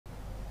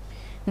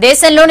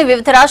దేశంలోని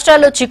వివిధ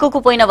రాష్ట్రాల్లో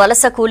చిక్కుకుపోయిన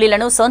వలస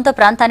కూలీలను సొంత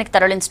ప్రాంతానికి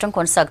తరలించడం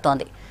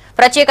కొనసాగుతోంది.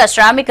 ప్రత్యేక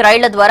శ్రామిక్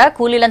రైళ్ల ద్వారా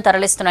కూలీలను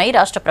తరలిస్తున్నాయి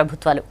రాష్ట్ర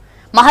ప్రభుత్వాలు.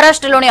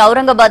 మహారాష్ట్రలోని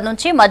ఔరంగాబాద్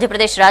నుంచి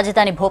మధ్యప్రదేశ్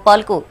రాజధాని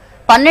భోపాల్కు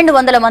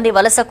 1200 మంది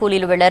వలస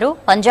కూలీలు వెళ్లారు.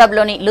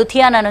 పంజాబ్లోని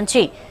లుధియానా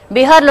నుంచి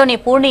బీహార్లోని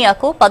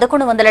పూర్ణియాకు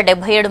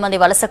 1177 మంది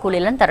వలస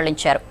కూలీలను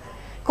తరలించారు.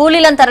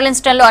 కూలీలను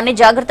తరలించడంలో అన్ని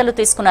జాగ్రత్తలు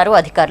తీసుకున్నారు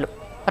అధికారులు.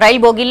 రైలు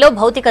బోగీల్లో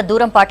భౌతిక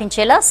దూరం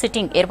పాటించేలా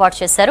సిట్టింగ్ ఏర్పాటు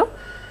చేశారు.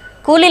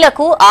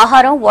 కూలీలకు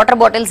ఆహారం, వాటర్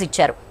బాటిల్స్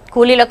ఇచ్చారు.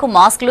 కూలీలకు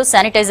మాస్కులు,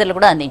 శానిటైజర్లు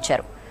కూడా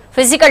అందించారు.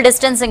 ఫిజికల్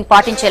డిస్టెన్సింగ్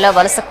పాటించేలా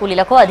వలస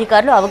కూలీలకు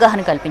అధికారులు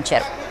అవగాహన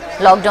కల్పించారు.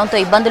 లాక్డౌన్తో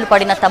ఇబ్బందులు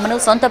పడిన తమను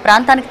సొంత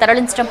ప్రాంతానికి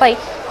తరలించడంపై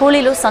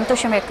కూలీలు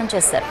సంతోషం వ్యక్తం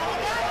చేశారు.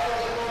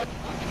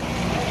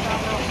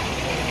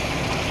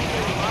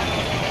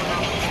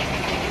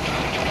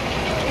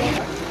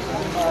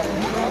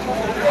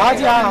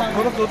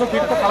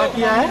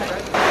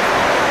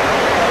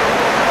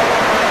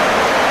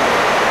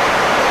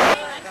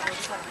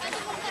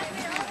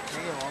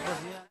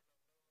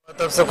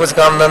 तब से कुछ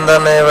काम धंधा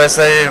नहीं,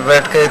 वैसे ही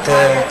बैठ के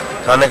थे।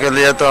 खाने के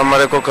लिए तो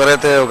हमारे को करे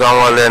थे गांव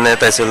वाले ने,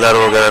 तहसीलदार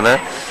वगैरह ने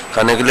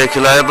खाने के लिए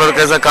खिलाए, पर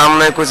कैसा काम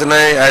नहीं, कुछ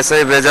नहीं, ऐसे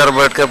ही बेजार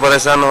बैठ के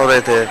परेशान हो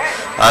रहे थे।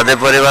 आधे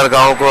परिवार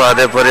गांव को,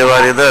 आधे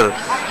परिवार इधर,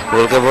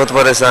 बोल के बहुत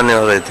परेशानी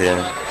हो रही थी।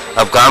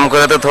 अब काम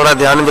करे तो थोड़ा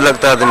ध्यान भी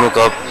लगता है आदमी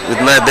को। अब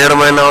इतना 1.5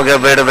 महीना हो गया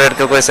बैठ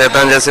के, कोई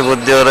शैतान जैसी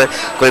बुद्धि हो रही,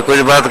 कोई कुछ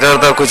बात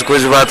करता,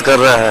 कुछ बात कर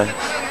रहा है,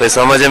 कोई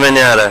समझ में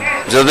नहीं आ रहा है।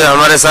 जो भी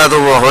हमारे साथ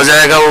वो हो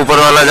जाएगा, ऊपर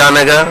वाला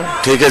जाने का,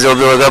 ठीक है, जो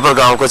भी होगा, पर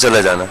गाँव को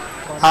चले जाना।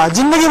 हाँ,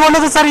 जिंदगी बोले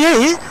तो सर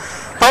यही,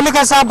 पहले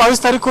कैसा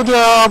 22 तारीख को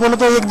बोले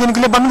तो एक दिन के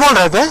लिए बंद बोल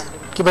रहे थे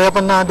कि भाई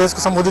अपन देश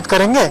को संबोधित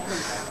करेंगे,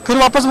 फिर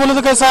वापस बोले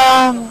तो कैसा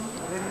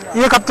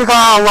 1 हफ्ते का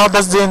हुआ,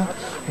 10 दिन,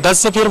 10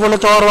 से फिर बोले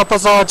तो और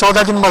वापस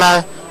 14 दिन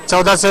बढ़ाए,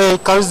 14 से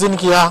 21 दिन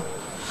किया।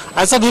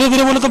 ऐसा धीरे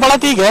धीरे बोले तो बड़ा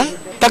ठीक है।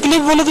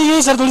 तकलीफ बोले तो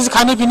यही सर, थोड़ी सी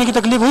खाने पीने की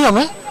तकलीफ हुई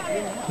हमें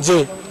जी।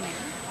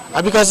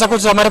 अभी कैसा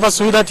कुछ हमारे पास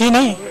सुविधा थी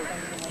नहीं,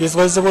 इस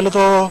वजह से बोले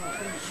तो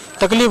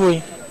तकलीफ हुई,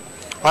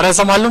 और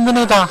ऐसा मालूम भी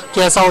नहीं था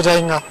कि ऐसा हो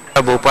जाएगा।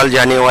 भोपाल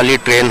जाने वाली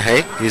ट्रेन है,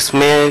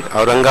 इसमें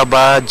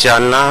औरंगाबाद,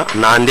 जालना,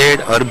 नांदेड़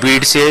और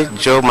बीड से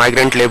जो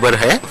माइग्रेंट लेबर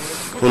है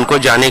उनको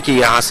जाने की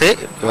यहाँ से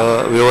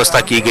व्यवस्था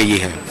की गई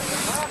है।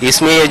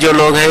 इसमें ये जो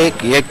लोग हैं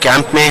ये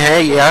कैंप में है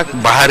या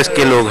बाहर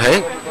के लोग हैं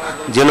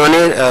जिन्होंने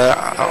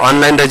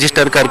ऑनलाइन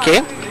रजिस्टर करके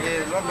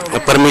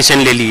परमिशन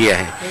ले लिया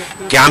है।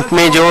 कैंप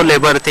में जो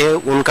लेबर थे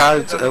उनका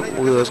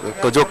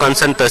जो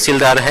कंसर्न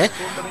तहसीलदार है,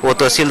 वो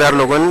तहसीलदार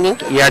लोगों ने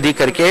यादी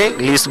करके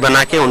लिस्ट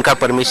बना के उनका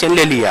परमिशन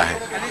ले लिया है।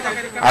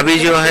 अभी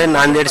जो है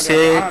नांदेड़ से,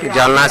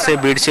 जालना से,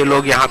 बीड से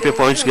लोग यहाँ पे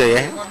पहुँच गए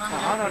हैं।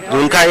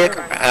 उनका एक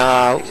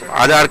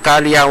आधार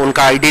कार्ड या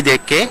उनका आईडी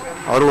देख के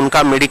और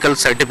उनका मेडिकल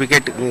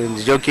सर्टिफिकेट,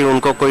 जो कि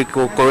उनको कोई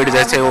कोविड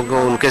जैसे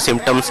उनके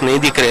सिम्टम्स नहीं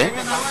दिख रहे,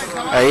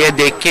 ये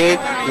देख के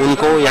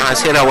उनको यहाँ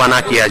से रवाना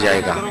किया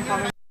जाएगा।